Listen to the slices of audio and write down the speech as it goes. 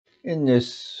In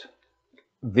this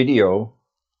video,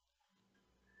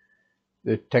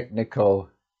 the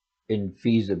technical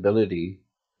infeasibility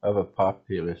of a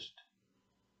populist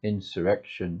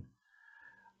insurrection,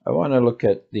 I want to look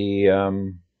at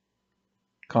the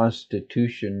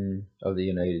Constitution of the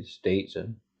United States,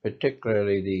 and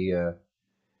particularly the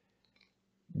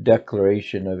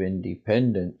Declaration of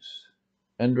Independence.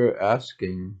 And we're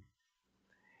asking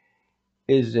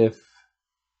is if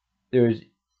there is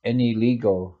any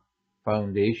legal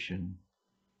foundation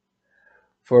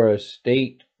for a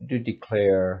state to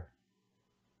declare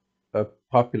a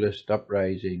populist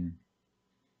uprising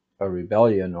a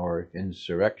rebellion or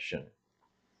insurrection.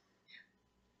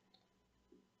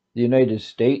 The United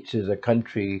States is a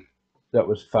country that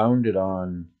was founded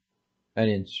on an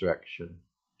insurrection,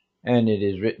 and it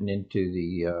is written into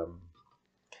the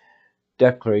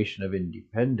Declaration of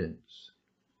Independence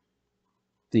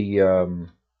the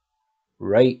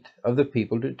right of the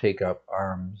people to take up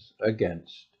arms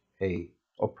against a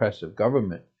oppressive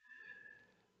government.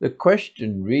 The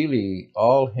question really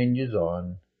all hinges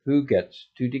on who gets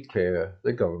to declare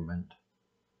the government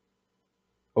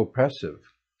oppressive.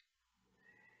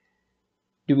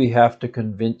 Do we have to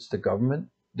convince the government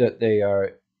that they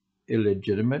are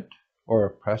illegitimate or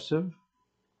oppressive?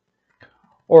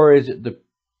 Or is it the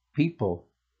people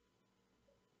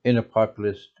in a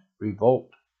populist revolt?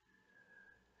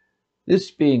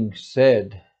 This being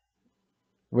said,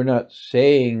 we're not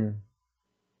saying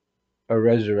a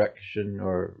resurrection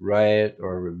or riot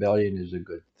or rebellion is a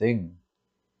good thing.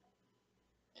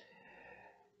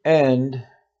 And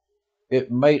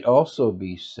it might also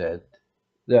be said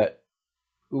that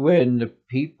when the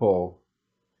people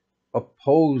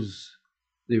oppose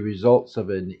the results of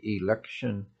an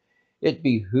election, it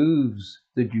behooves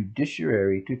the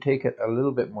judiciary to take it a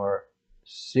little bit more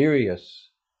serious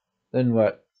than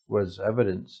what was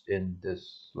evidenced in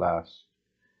this last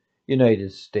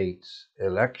United States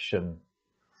election.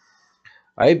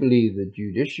 I believe the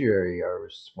judiciary are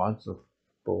responsible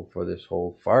for this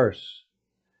whole farce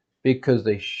because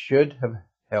they should have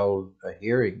held a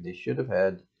hearing. They should have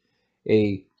had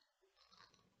a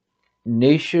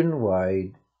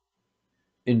nationwide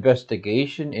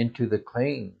investigation into the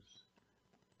claims,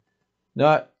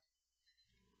 not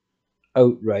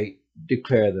outright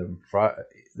declare them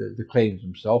the claims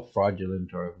themselves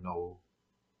fraudulent or of no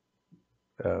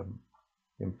um,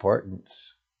 importance,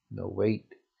 no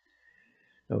weight,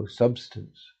 no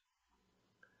substance.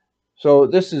 So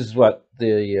this is what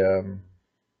the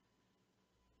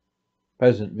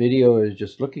present video is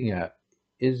just looking at,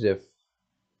 is if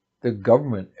the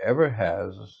government ever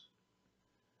has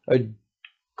a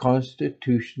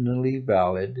constitutionally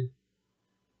valid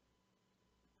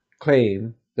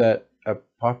claim that a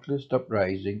populist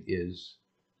uprising is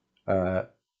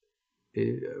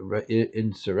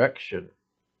insurrection,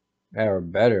 or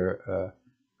better,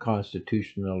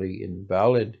 constitutionally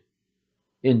invalid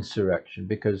insurrection.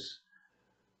 Because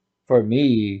for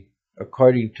me,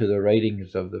 according to the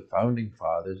writings of the founding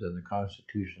fathers and the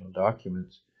constitutional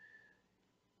documents,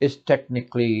 it's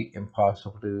technically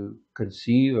impossible to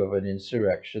conceive of an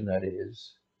insurrection that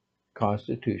is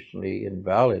constitutionally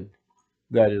invalid,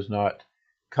 that is not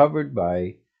covered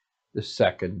by the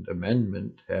Second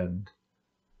Amendment and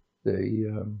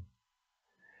the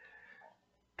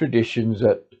traditions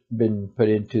that have been put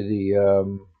into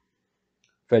the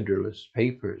Federalist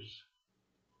Papers.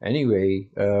 Anyway,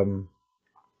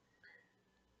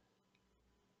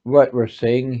 what we're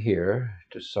saying here,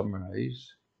 to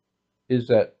summarize, is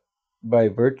that by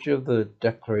virtue of the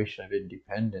Declaration of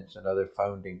Independence and other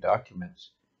founding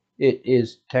documents, it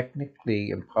is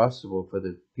technically impossible for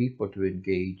the people to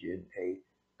engage in a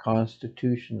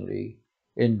constitutionally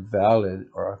invalid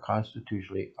or a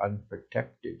constitutionally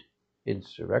unprotected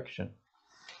insurrection.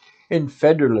 In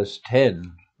Federalist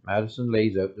 10, Madison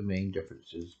lays out the main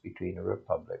differences between a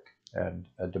republic and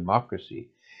a democracy.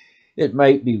 It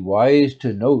might be wise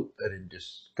to note that in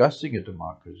discussing a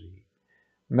democracy,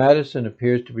 Madison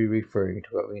appears to be referring to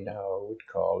what we now would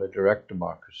call a direct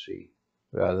democracy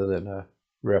rather than a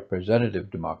representative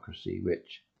democracy,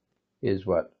 which is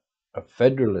what a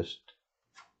federalist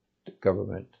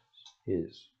government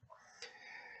is.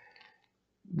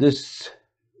 This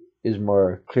is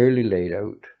more clearly laid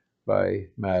out by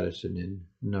Madison in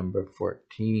number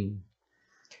 14.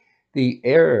 The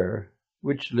error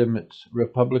which limits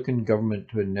Republican government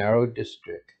to a narrow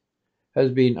district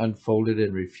has been unfolded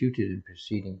and refuted in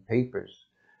preceding papers.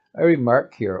 I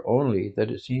remark here only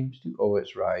that it seems to owe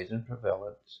its rise and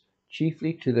prevalence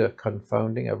chiefly to the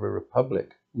confounding of a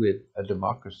republic with a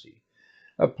democracy,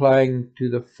 applying to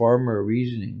the former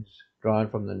reasonings drawn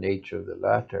from the nature of the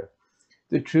latter.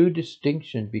 The true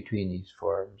distinction between these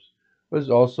forms was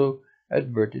also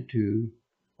adverted to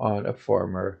on a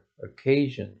former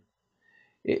occasion.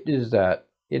 It is that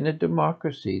in a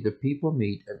democracy the people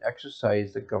meet and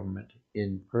exercise the government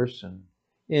in person.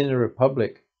 In a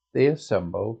republic they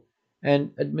assemble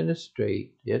and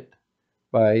administrate it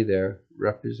by their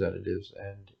representatives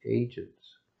and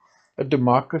agents. A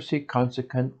democracy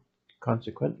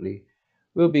consequently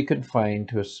will be confined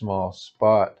to a small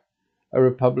spot. A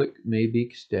republic may be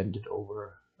extended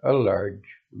over a large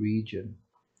region.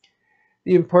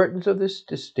 The importance of this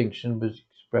distinction was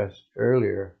expressed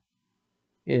earlier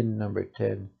in number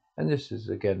 10, and this is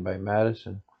again by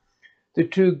Madison. The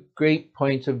two great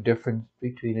points of difference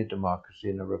between a democracy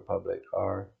and a republic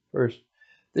are, first,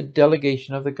 the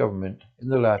delegation of the government in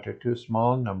the latter to a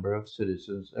small number of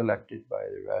citizens elected by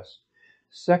the rest.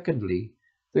 Secondly,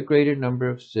 the greater number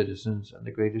of citizens and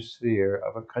the greater sphere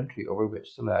of a country over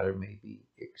which the latter may be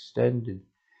extended.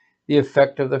 The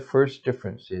effect of the first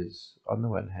difference is, on the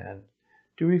one hand,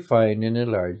 to refine and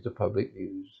enlarge the public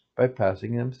views by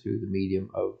passing them through the medium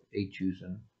of a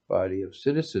chosen body of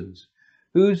citizens,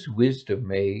 whose wisdom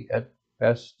may at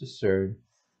best discern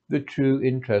the true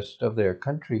interests of their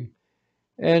country,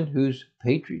 and whose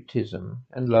patriotism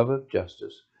and love of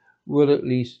justice will at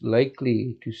least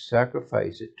likely to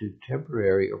sacrifice it to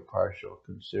temporary or partial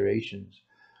considerations.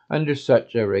 Under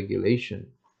such a regulation,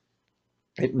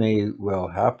 it may well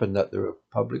happen that the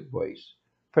public voice,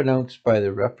 pronounced by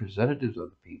the representatives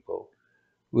of the people,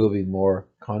 will be more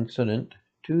consonant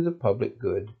to the public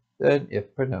good than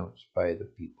if pronounced by the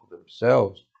people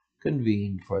themselves,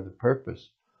 convened for the purpose.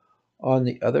 On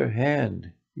the other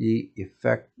hand, the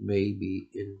effect may be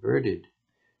inverted.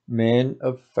 Men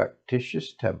of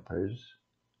factitious tempers,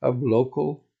 of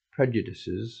local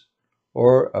prejudices,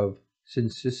 or of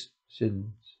sinister,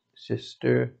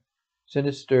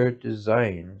 sinister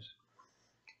designs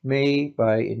may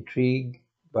by intrigue,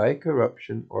 by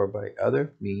corruption, or by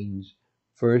other means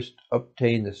first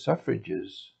obtain the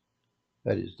suffrages,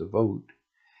 that is, the vote,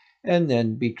 and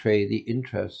then betray the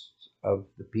interests of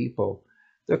the people.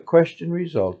 The question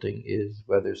resulting is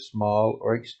whether small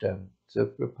or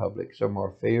extensive republics are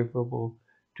more favorable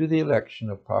to the election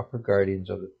of proper guardians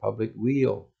of the public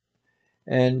weal,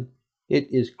 and it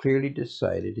is clearly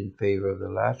decided in favor of the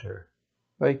latter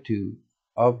by two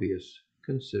obvious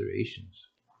considerations.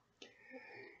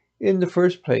 In the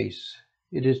first place,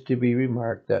 it is to be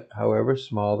remarked that however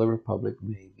small the republic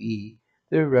may be,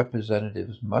 their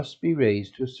representatives must be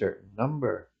raised to a certain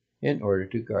number in order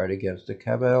to guard against the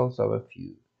cabals of a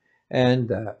few, and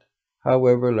that,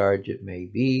 however large it may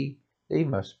be, they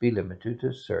must be limited to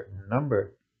a certain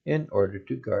number in order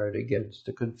to guard against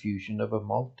the confusion of a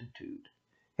multitude.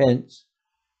 Hence,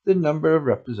 the number of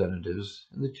representatives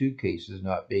in the two cases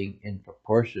not being in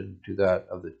proportion to that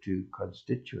of the two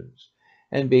constituents,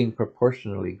 and being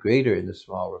proportionally greater in the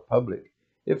small republic,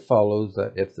 it follows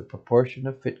that if the proportion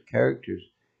of fit characters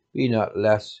be not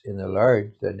less in the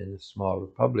large than in the small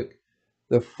republic,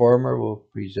 the former will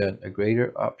present a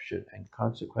greater option and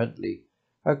consequently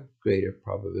a greater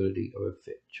probability of a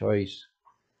fit choice.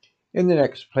 In the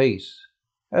next place,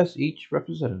 as each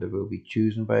representative will be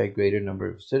chosen by a greater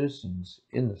number of citizens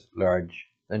in the large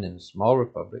than in the small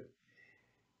republic,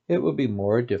 it will be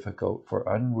more difficult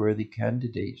for unworthy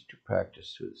candidates to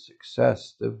practice with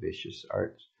success the vicious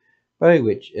arts by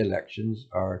which elections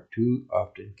are too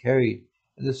often carried,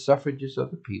 and the suffrages of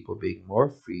the people being more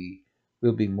free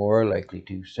will be more likely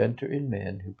to center in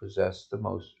men who possess the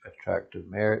most attractive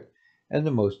merit and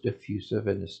the most diffusive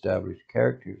and established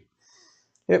characters.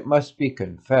 It must be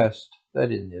confessed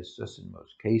that in this, as in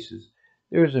most cases,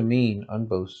 there is a mean on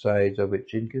both sides of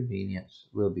which inconvenience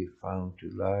will be found to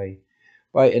lie.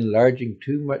 By enlarging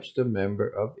too much the number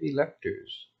of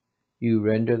electors, you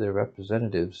render their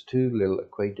representatives too little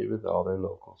acquainted with all their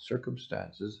local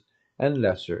circumstances and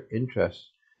lesser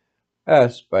interests,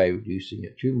 as by reducing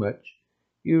it too much,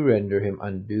 you render him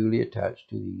unduly attached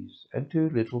to these, and too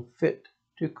little fit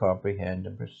to comprehend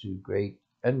and pursue great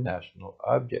and national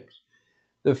objects.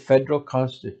 The federal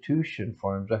constitution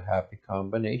forms a happy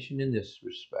combination in this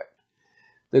respect,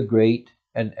 the great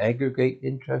and aggregate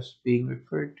interests being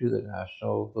referred to the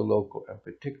national, the local, and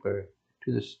particular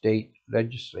to the state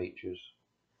legislatures.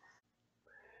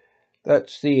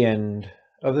 That's the end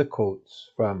of the quotes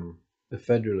from the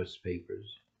Federalist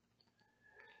Papers.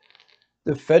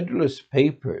 The Federalist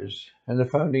Papers and the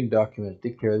founding documents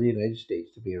declare the United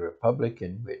States to be a republic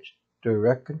in which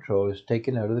direct control is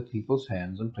taken out of the people's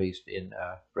hands and placed in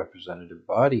a representative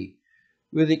body,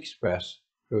 with express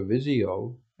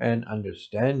proviso and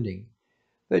understanding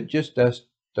that just as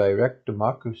direct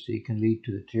democracy can lead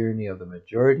to the tyranny of the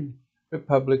majority,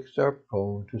 Republics are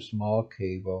prone to small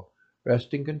cable,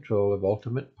 wresting control of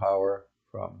ultimate power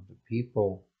from the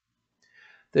people.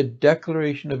 The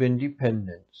Declaration of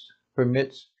Independence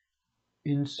permits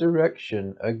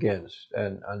insurrection against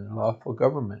an unlawful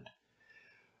government,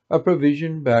 a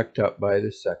provision backed up by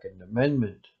the Second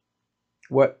Amendment.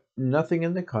 What nothing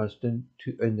in the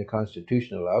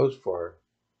Constitution allows for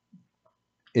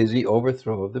is the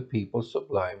overthrow of the people's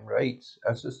sublime rights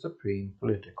as the supreme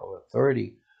political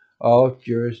authority. All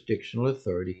jurisdictional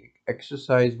authority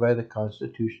exercised by the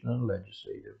constitutional and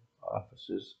legislative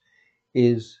offices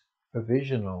is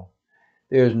provisional.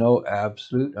 There is no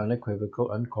absolute,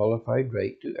 unequivocal, unqualified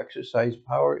right to exercise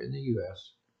power in the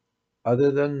U.S. other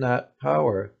than that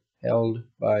power held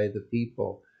by the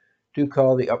people. To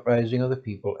call the uprising of the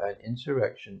people an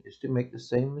insurrection is to make the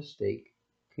same mistake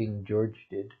King George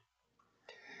did.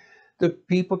 The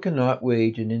people cannot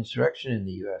wage an insurrection in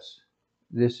the U.S.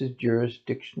 This is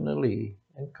jurisdictionally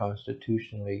and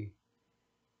constitutionally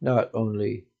not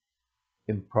only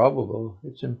improbable,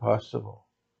 it's impossible.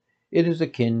 It is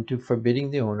akin to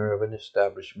forbidding the owner of an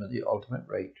establishment the ultimate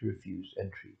right to refuse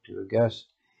entry to a guest.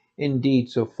 Indeed,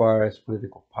 so far as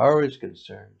political power is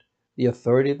concerned, the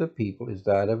authority of the people is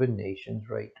that of a nation's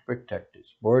right to protect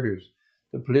its borders.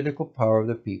 The political power of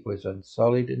the people is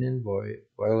unsullied and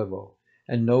inviolable,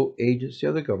 and no agency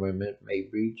of the government may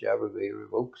breach, abrogate, or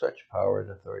revoke such power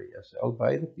and authority as held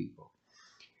by the people.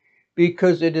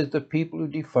 Because it is the people who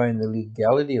define the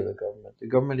legality of the government. The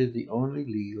government is the only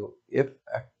legal if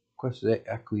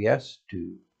acquiesced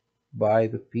to by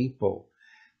the people.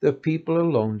 The people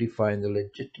alone define the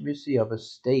legitimacy of a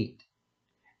state,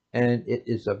 and it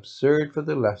is absurd for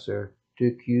the lesser to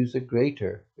accuse the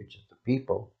greater, which is the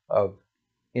people, of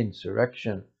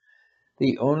insurrection.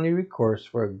 The only recourse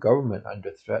for a government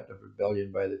under threat of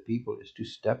rebellion by the people is to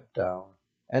step down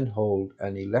and hold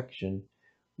an election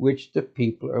which the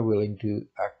people are willing to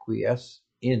acquiesce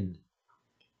in.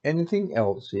 Anything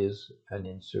else is an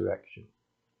insurrection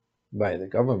by the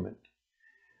government,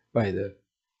 by the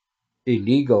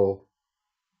illegal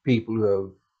people who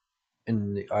have,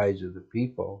 in the eyes of the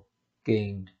people,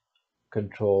 gained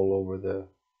control over the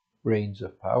reins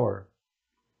of power.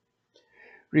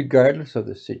 Regardless of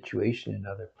the situation in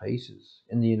other places,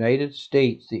 in the United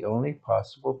States, the only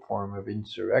possible form of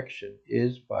insurrection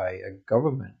is by a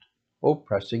government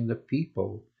oppressing the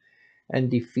people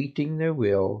and defeating their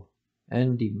will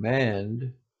and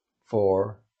demand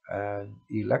for an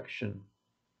election.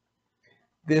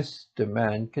 This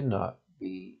demand cannot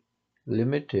be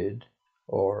limited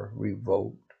or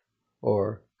revoked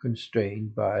or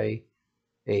constrained by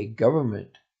a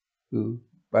government who,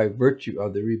 by virtue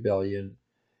of the rebellion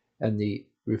and the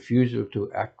refusal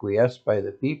to acquiesce by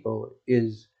the people,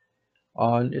 is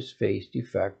on its face de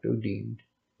facto deemed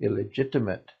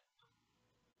illegitimate.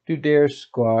 To dare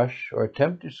squash, or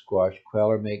attempt to squash,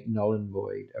 quell, or make null and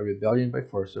void a rebellion by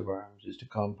force of arms is to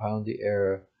compound the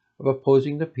error of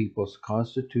opposing the people's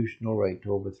constitutional right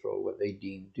to overthrow what they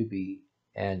deem to be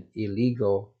an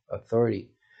illegal authority.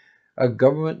 A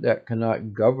government that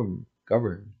cannot govern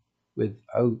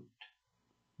without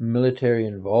military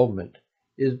involvement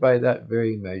is by that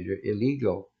very measure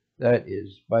illegal. That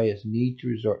is, by its need to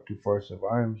resort to force of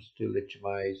arms to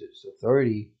legitimize its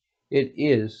authority, it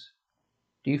is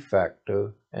de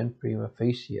facto and prima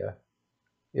facie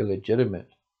illegitimate.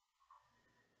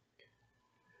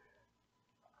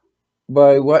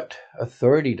 By what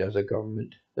authority does a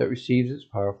government that receives its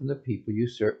power from the people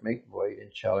usurp, make void,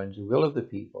 and challenge the will of the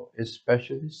people,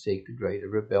 especially the sacred right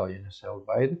of rebellion as held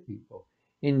by the people?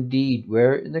 Indeed,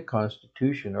 where in the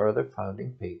Constitution or other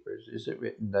founding papers is it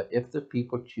written that if the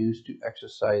people choose to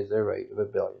exercise their right of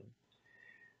rebellion,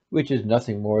 which is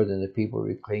nothing more than the people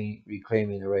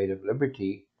reclaiming the right of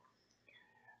liberty,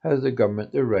 has the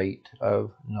government the right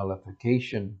of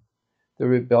nullification? The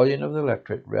rebellion of the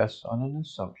electorate rests on an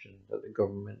assumption that the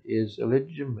government is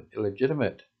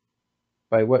illegitimate.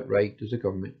 By what right does a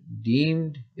government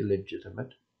deemed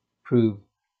illegitimate prove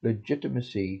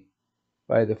legitimacy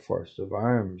by the force of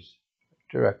arms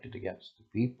directed against the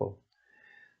people?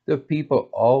 The people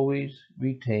always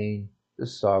retain the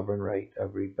sovereign right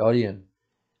of rebellion.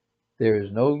 There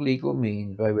is no legal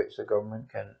means by which the government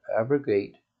can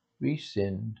abrogate,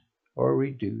 rescind, or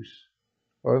reduce,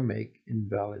 or make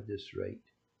invalid this right.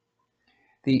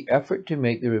 The effort to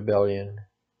make the rebellion,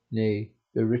 nay,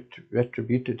 the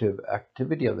retributive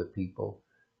activity of the people,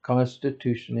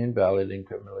 constitutionally invalid and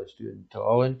criminal is to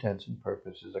all intents and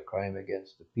purposes a crime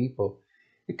against the people.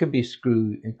 It can be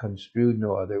construed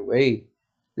no other way.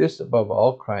 This, above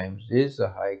all crimes, is a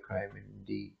high crime and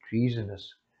indeed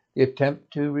treasonous. The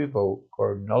attempt to revoke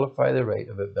or nullify the right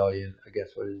of rebellion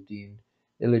against what is deemed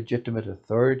illegitimate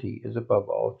authority is above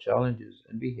all challenges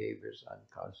and behaviors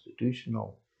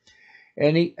unconstitutional.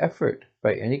 Any effort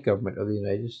by any government of the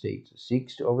United States that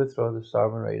seeks to overthrow the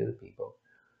sovereign right of the people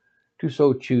to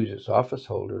so choose its office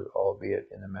holders, albeit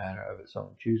in the manner of its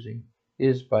own choosing,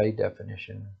 is by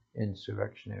definition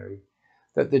insurrectionary.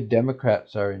 That the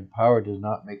Democrats are in power does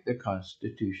not make the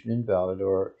Constitution invalid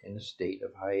or in a state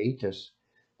of hiatus.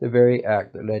 The very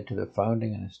act that led to the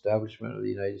founding and establishment of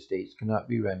the United States cannot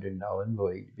be rendered null and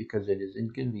void because it is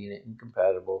inconvenient and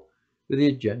incompatible with the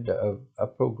agenda of a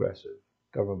progressive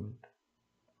government.